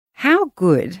How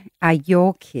good are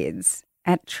your kids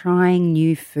at trying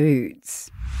new foods?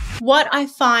 What I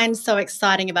find so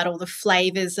exciting about all the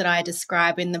flavors that I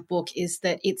describe in the book is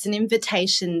that it's an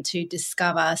invitation to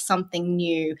discover something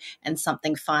new and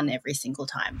something fun every single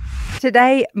time.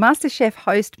 Today, MasterChef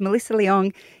host Melissa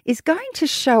Leong is going to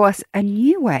show us a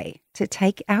new way to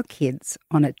take our kids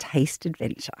on a taste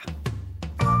adventure.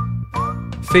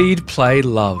 Feed, Play,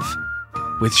 Love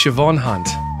with Siobhan Hunt.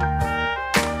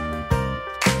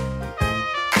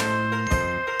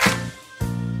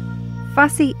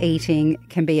 Fussy eating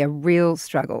can be a real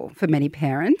struggle for many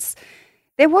parents.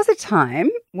 There was a time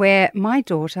where my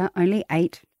daughter only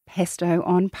ate pesto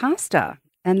on pasta.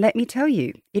 And let me tell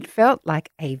you, it felt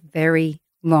like a very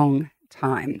long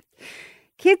time.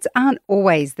 Kids aren't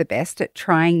always the best at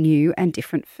trying new and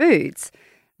different foods.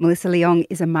 Melissa Leong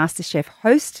is a MasterChef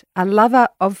host, a lover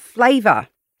of flavour,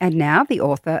 and now the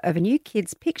author of a new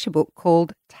kids' picture book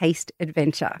called Taste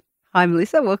Adventure. Hi,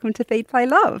 Melissa. Welcome to Feed, Play,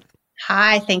 Love.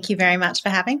 Hi, thank you very much for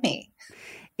having me.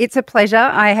 It's a pleasure.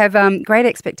 I have great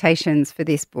expectations for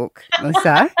this book,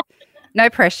 Melissa. No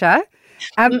pressure.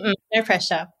 No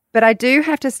pressure. But I do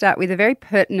have to start with a very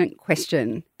pertinent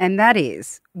question, and that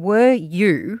is, were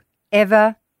you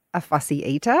ever a fussy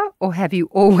eater, or have you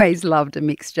always loved a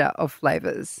mixture of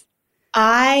flavours?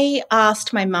 I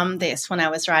asked my mum this when I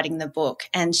was writing the book,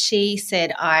 and she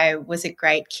said I was a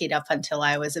great kid up until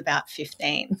I was about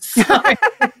 15. So,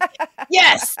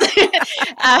 yes.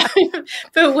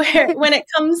 But when it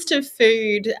comes to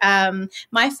food,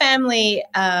 my family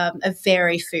are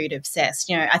very food obsessed.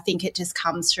 You know, I think it just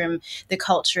comes from the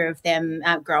culture of them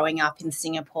growing up in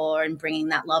Singapore and bringing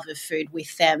that love of food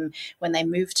with them when they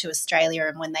moved to Australia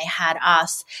and when they had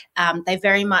us. They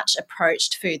very much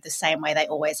approached food the same way they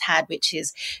always had, which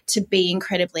is to be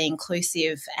incredibly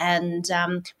inclusive. And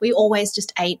we always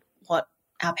just ate what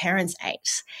our parents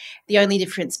ate. The only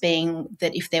difference being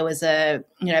that if there was a,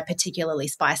 particularly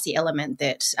spicy element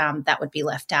that would be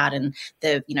left out, and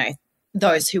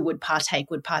those who would partake,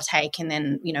 and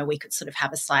then, we could sort of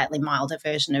have a slightly milder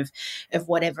version of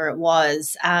whatever it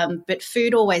was. But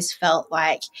food always felt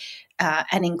like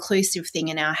an inclusive thing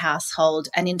in our household,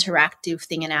 an interactive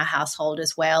thing in our household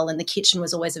as well. And the kitchen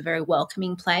was always a very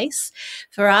welcoming place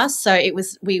for us. So it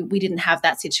was, we didn't have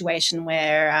that situation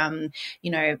where,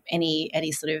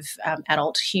 any sort of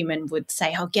adult human would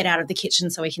say, oh, get out of the kitchen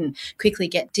so we can quickly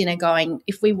get dinner going.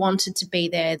 If we wanted to be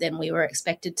there, then we were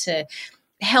expected to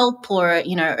help or,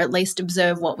 at least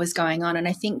observe what was going on. And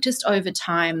I think just over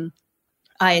time,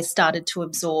 I started to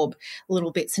absorb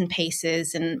little bits and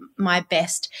pieces, and my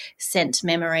best scent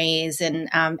memories and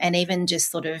even just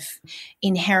sort of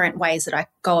inherent ways that I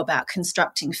go about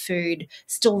constructing food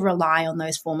still rely on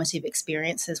those formative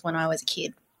experiences when I was a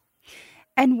kid.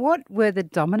 And what were the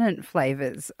dominant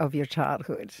flavours of your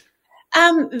childhood?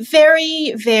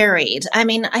 Very varied. I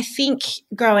mean, I think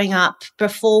growing up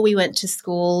before we went to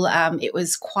school, it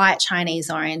was quite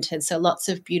Chinese oriented. So lots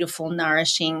of beautiful,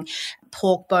 nourishing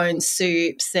pork bone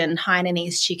soups and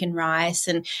Hainanese chicken rice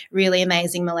and really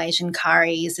amazing Malaysian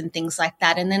curries and things like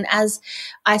that. And then as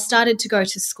I started to go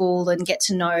to school and get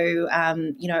to know,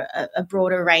 a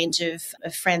broader range of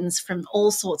friends from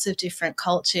all sorts of different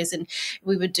cultures, and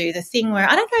we would do the thing where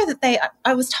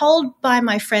I was told by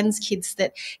my friends' kids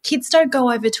that kids don't go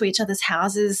over to each other's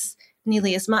houses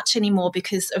nearly as much anymore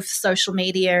because of social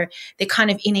media. They're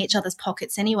kind of in each other's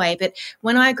pockets anyway. But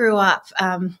when I grew up,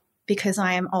 because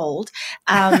I am old,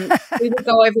 we would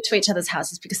go over to each other's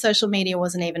houses because social media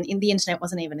the internet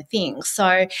wasn't even a thing.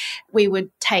 So we would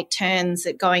take turns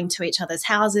at going to each other's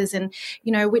houses, and,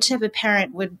 whichever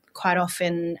parent would quite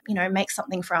often, make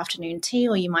something for afternoon tea,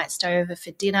 or you might stay over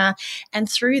for dinner. And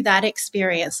through that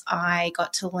experience, I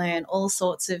got to learn all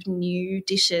sorts of new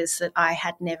dishes that I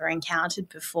had never encountered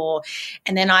before.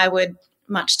 And then I would,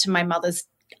 much to my mother's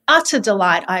utter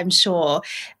delight, I'm sure,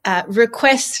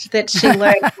 request that she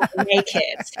learn how to make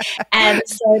it. And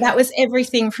so that was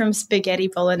everything from spaghetti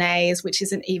bolognese, which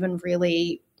isn't even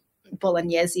really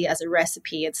bolognese as a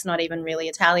recipe. It's not even really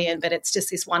Italian, but it's just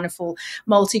this wonderful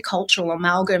multicultural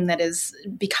amalgam that has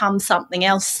become something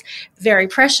else very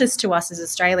precious to us as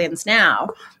Australians now.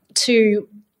 To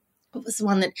what was the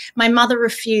one that my mother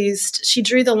refused? She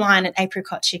drew the line at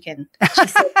apricot chicken. She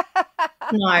said,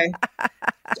 no,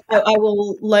 I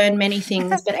will learn many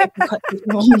things, but apricot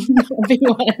chicken will not be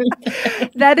one.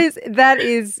 That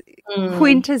is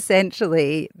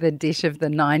quintessentially the dish of the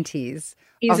 90s.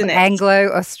 Isn't of it?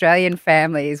 Anglo-Australian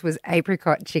families was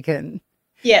apricot chicken.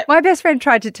 Yeah. My best friend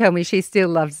tried to tell me she still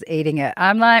loves eating it.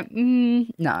 I'm like,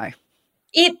 no.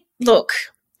 Look,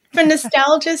 for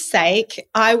nostalgia's sake,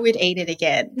 I would eat it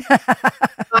again.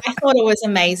 I thought it was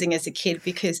amazing as a kid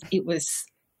because it was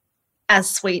as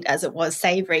sweet as it was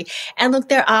savory. And look,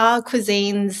 there are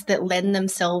cuisines that lend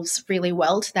themselves really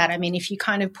well to that. I mean, if you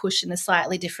kind of push in a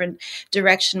slightly different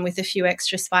direction with a few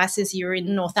extra spices, you're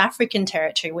in North African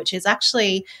territory, which is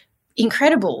actually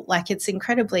incredible. Like, it's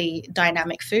incredibly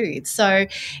dynamic food. So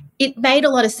it made a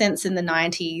lot of sense in the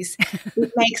 90s.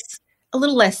 It makes a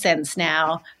little less sense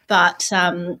now, but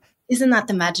isn't that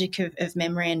the magic of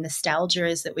memory and nostalgia,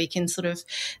 is that we can sort of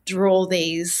draw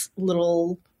these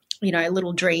little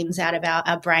dreams out of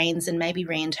our brains and maybe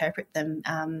reinterpret them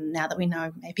now that we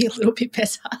know maybe a little bit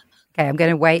better. Okay, I'm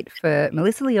going to wait for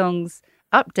Melissa Leong's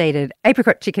updated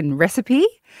apricot chicken recipe.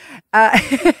 That's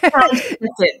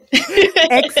it.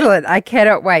 Excellent. I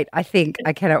cannot wait. I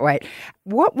cannot wait.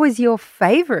 What was your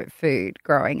favourite food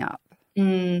growing up?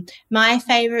 My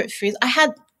favourite food, I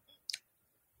have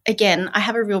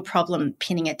a real problem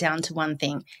pinning it down to one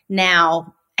thing.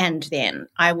 Now and then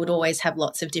I would always have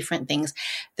lots of different things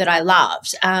that I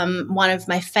loved. One of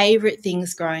my favourite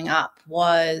things growing up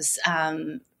was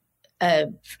a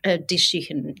dish you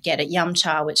can get at Yum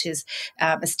Cha, which is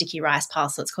a sticky rice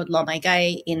parcel. It's called lo mai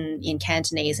gai in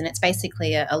Cantonese, and it's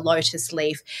basically a lotus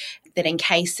leaf that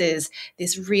encases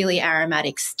this really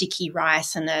aromatic sticky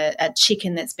rice and a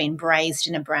chicken that's been braised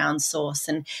in a brown sauce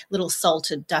and little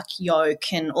salted duck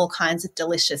yolk and all kinds of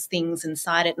delicious things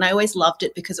inside it. And I always loved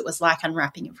it because it was like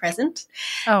unwrapping a present.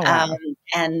 Oh, wow.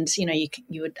 And,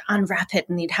 you would unwrap it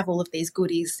and you'd have all of these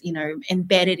goodies,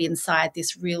 embedded inside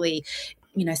this really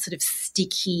sort of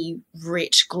sticky,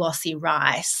 rich, glossy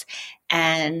rice.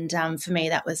 And for me,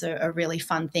 that was a really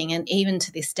fun thing. And even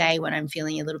to this day, when I'm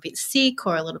feeling a little bit sick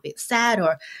or a little bit sad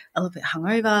or a little bit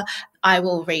hungover, I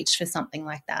will reach for something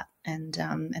like that. And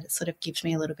it sort of gives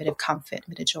me a little bit of comfort, a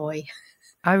bit of joy.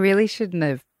 I really shouldn't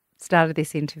have started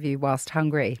this interview whilst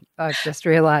hungry. I've just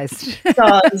realised.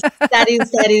 That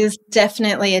is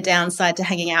definitely a downside to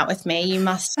hanging out with me. You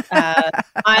must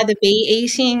either be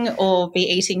eating or be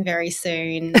eating very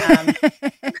soon,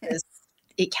 because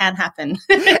it can happen.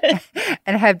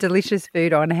 And have delicious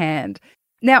food on hand.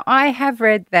 Now, I have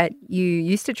read that you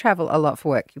used to travel a lot for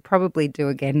work. You probably do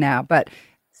again now, but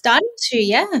starting to,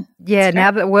 yeah. Yeah, now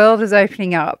that the world is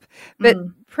opening up. But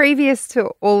previous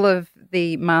to all of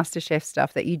the MasterChef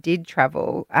stuff, that you did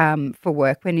travel for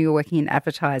work when you were working in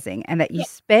advertising, and that you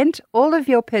spent all of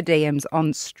your per diems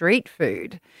on street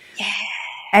food. Yeah.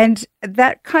 And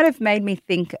that kind of made me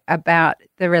think about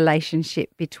the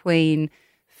relationship between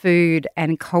food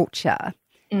and culture.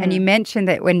 And you mentioned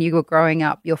that when you were growing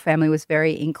up, your family was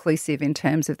very inclusive in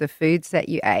terms of the foods that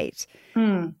you ate.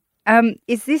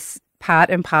 Is this part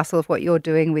and parcel of what you're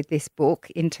doing with this book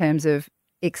in terms of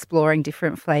exploring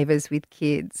different flavours with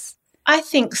kids? I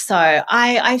think so.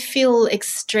 I feel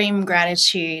extreme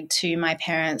gratitude to my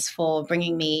parents for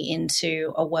bringing me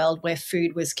into a world where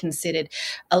food was considered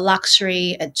a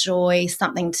luxury, a joy,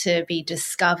 something to be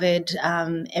discovered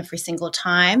every single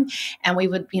time. And we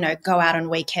would, go out on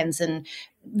weekends and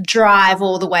drive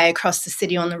all the way across the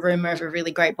city on the rumour of a really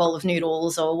great bowl of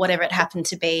noodles or whatever it happened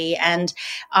to be. And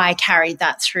I carried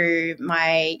that through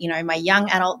my, my young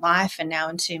adult life and now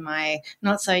into my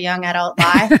not so young adult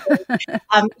life.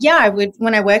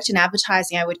 When I worked in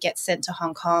advertising, I would get sent to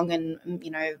Hong Kong and,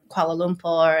 Kuala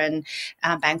Lumpur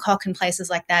and Bangkok and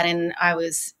places like that. And I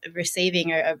was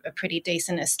receiving a pretty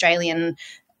decent Australian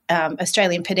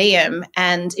per diem.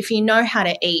 And if you know how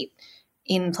to eat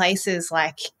in places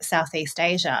like Southeast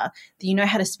Asia, you know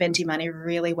how to spend your money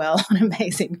really well on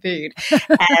amazing food.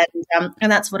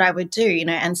 And that's what I would do,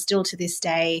 and still to this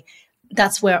day,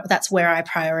 that's where I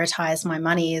prioritize my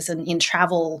money, is in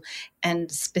travel,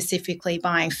 and specifically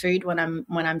buying food when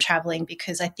I'm traveling,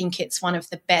 because I think it's one of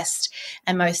the best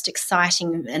and most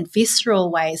exciting and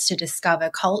visceral ways to discover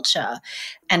culture,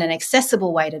 and an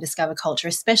accessible way to discover culture,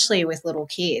 especially with little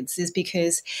kids, is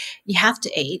because you have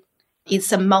to eat.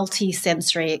 It's a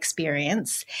multi-sensory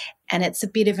experience and it's a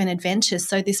bit of an adventure.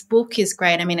 So this book is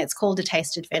great. I mean, it's called A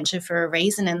Taste Adventure for a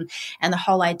reason. And the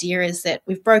whole idea is that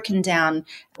we've broken down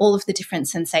all of the different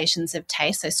sensations of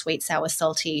taste. So sweet, sour,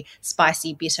 salty,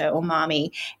 spicy, bitter, umami.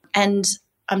 And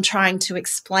I'm trying to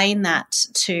explain that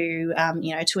to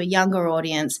a younger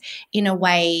audience in a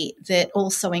way that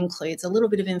also includes a little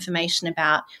bit of information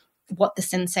about what the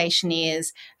sensation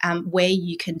is, where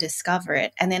you can discover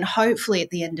it. And then hopefully at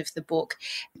the end of the book,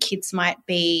 kids might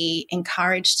be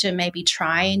encouraged to maybe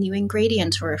try a new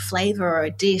ingredient or a flavour or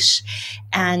a dish.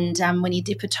 And when you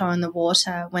dip a toe in the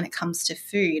water when it comes to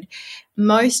food,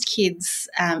 most kids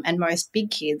and most big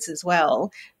kids as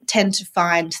well tend to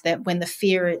find that when the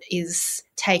fear is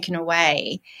taken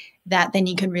away, that then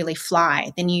you can really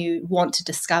fly, then you want to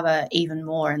discover even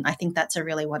more. And I think that's a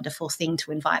really wonderful thing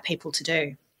to invite people to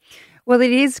do. Well,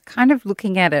 it is kind of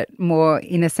looking at it more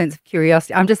in a sense of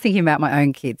curiosity. I'm just thinking about my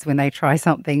own kids when they try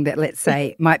something that, let's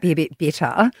say, might be a bit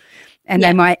bitter, and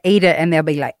they might eat it and they'll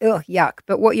be like, oh, yuck.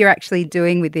 But what you're actually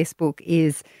doing with this book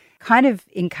is kind of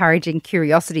encouraging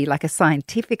curiosity, like a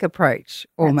scientific approach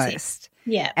almost.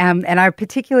 Yeah. And I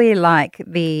particularly like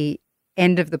the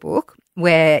end of the book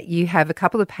where you have a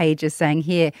couple of pages saying,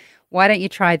 here, why don't you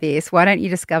try this? Why don't you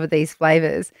discover these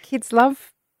flavors? Kids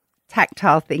love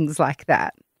tactile things like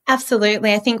that.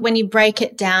 Absolutely. I think when you break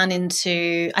it down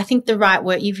into, I think the right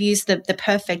word, you've used the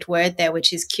perfect word there,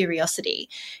 which is curiosity.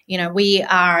 You know,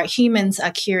 humans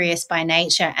are curious by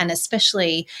nature, and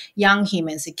especially young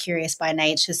humans are curious by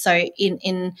nature. So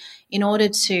in order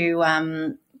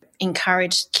to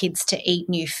encourage kids to eat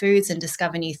new foods and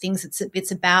discover new things,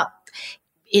 it's about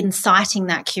inciting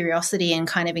that curiosity and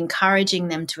kind of encouraging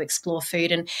them to explore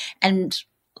food. And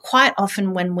quite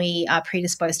often when we are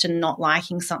predisposed to not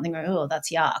liking something, or, oh,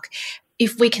 that's yuck,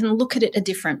 if we can look at it a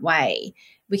different way,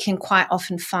 we can quite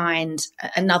often find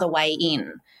another way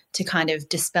in to kind of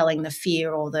dispelling the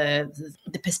fear or the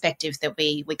perspective that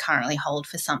we currently hold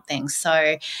for something.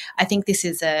 So I think this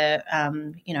is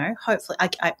hopefully,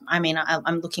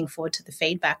 I'm looking forward to the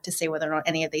feedback to see whether or not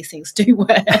any of these things do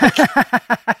work.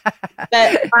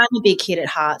 But I'm a big kid at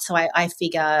heart, so I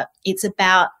figure it's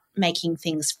about making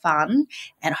things fun,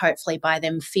 and hopefully by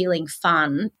them feeling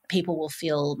fun, people will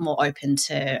feel more open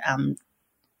to,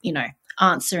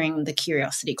 answering the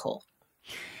curiosity call.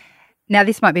 Now,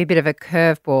 this might be a bit of a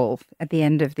curveball at the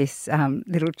end of this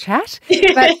little chat,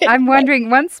 but I'm wondering,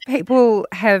 once people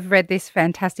have read this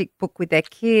fantastic book with their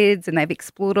kids and they've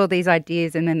explored all these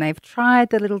ideas and then they've tried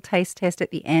the little taste test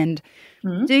at the end,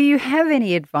 do you have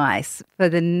any advice for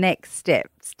the next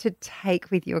steps to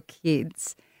take with your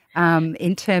kids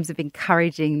in terms of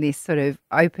encouraging this sort of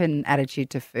open attitude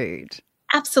to food?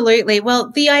 Absolutely. Well,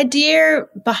 the idea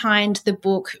behind the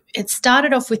book, it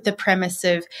started off with the premise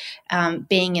of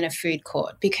being in a food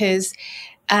court, because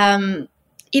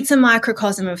it's a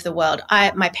microcosm of the world.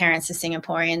 My parents are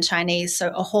Singaporean Chinese,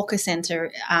 so a hawker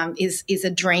centre is a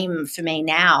dream for me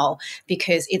now,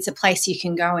 because it's a place you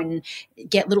can go and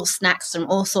get little snacks from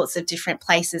all sorts of different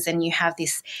places, and you have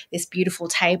this beautiful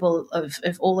table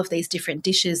of all of these different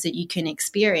dishes that you can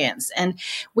experience. And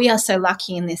we are so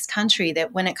lucky in this country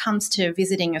that when it comes to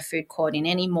visiting a food court in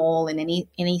any mall, in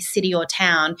any city or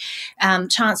town,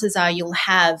 chances are you'll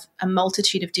have a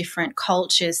multitude of different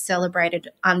cultures celebrated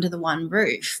under the one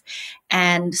roof.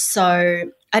 And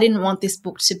so I didn't want this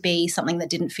book to be something that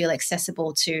didn't feel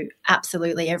accessible to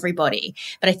absolutely everybody.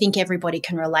 But I think everybody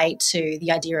can relate to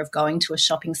the idea of going to a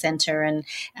shopping centre and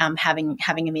having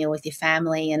a meal with your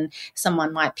family, and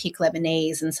someone might pick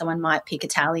Lebanese and someone might pick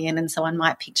Italian and someone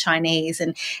might pick Chinese,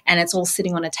 and it's all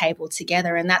sitting on a table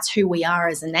together, and that's who we are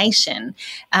as a nation.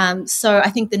 So I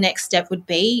think the next step would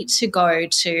be to go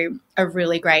to a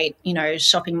really great,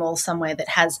 shopping mall somewhere that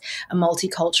has a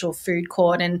multicultural food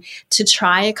court, and to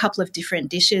try a couple of different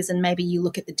dishes. And maybe you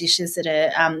look at the dishes that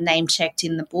are name checked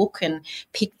in the book and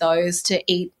pick those to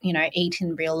eat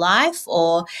in real life,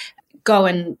 or go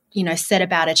and, set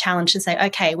about a challenge to say,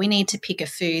 okay, we need to pick a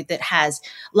food that has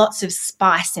lots of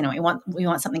spice in it. We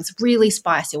want something that's really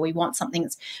spicy, or we want something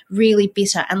that's really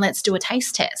bitter, and let's do a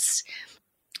taste test.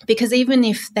 Because even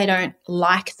if they don't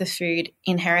like the food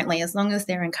inherently, as long as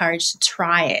they're encouraged to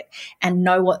try it and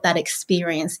know what that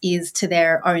experience is to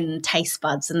their own taste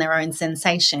buds and their own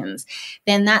sensations,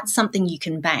 then that's something you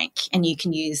can bank and you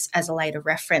can use as a later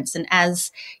reference. And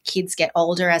as kids get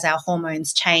older, as our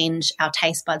hormones change, our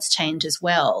taste buds change as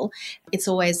well, it's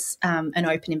always an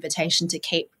open invitation to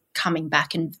keep coming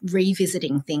back and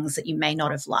revisiting things that you may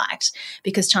not have liked,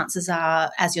 because chances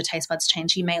are, as your taste buds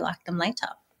change, you may like them later.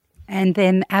 And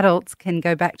then adults can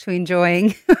go back to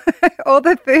enjoying all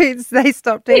the foods they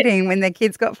stopped eating when their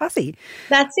kids got fussy.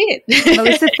 That's it.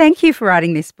 Melissa, thank you for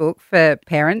writing this book for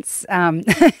parents.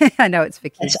 I know it's for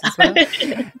kids as well.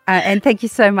 And thank you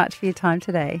so much for your time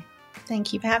today.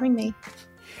 Thank you for having me.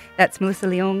 That's Melissa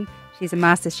Leong. She's a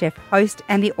MasterChef host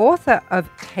and the author of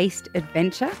Taste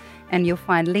Adventure. And you'll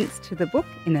find links to the book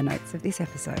in the notes of this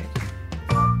episode.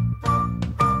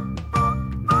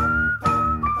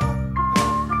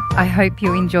 I hope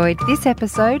you enjoyed this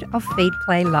episode of Feed,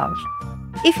 Play, Love.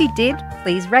 If you did,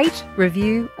 please rate,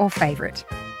 review or favourite.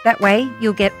 That way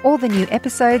you'll get all the new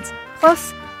episodes,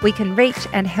 plus we can reach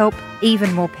and help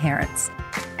even more parents.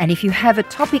 And if you have a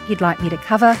topic you'd like me to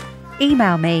cover,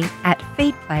 email me at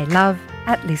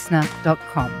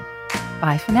feedplaylove@listener.com.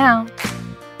 Bye for now.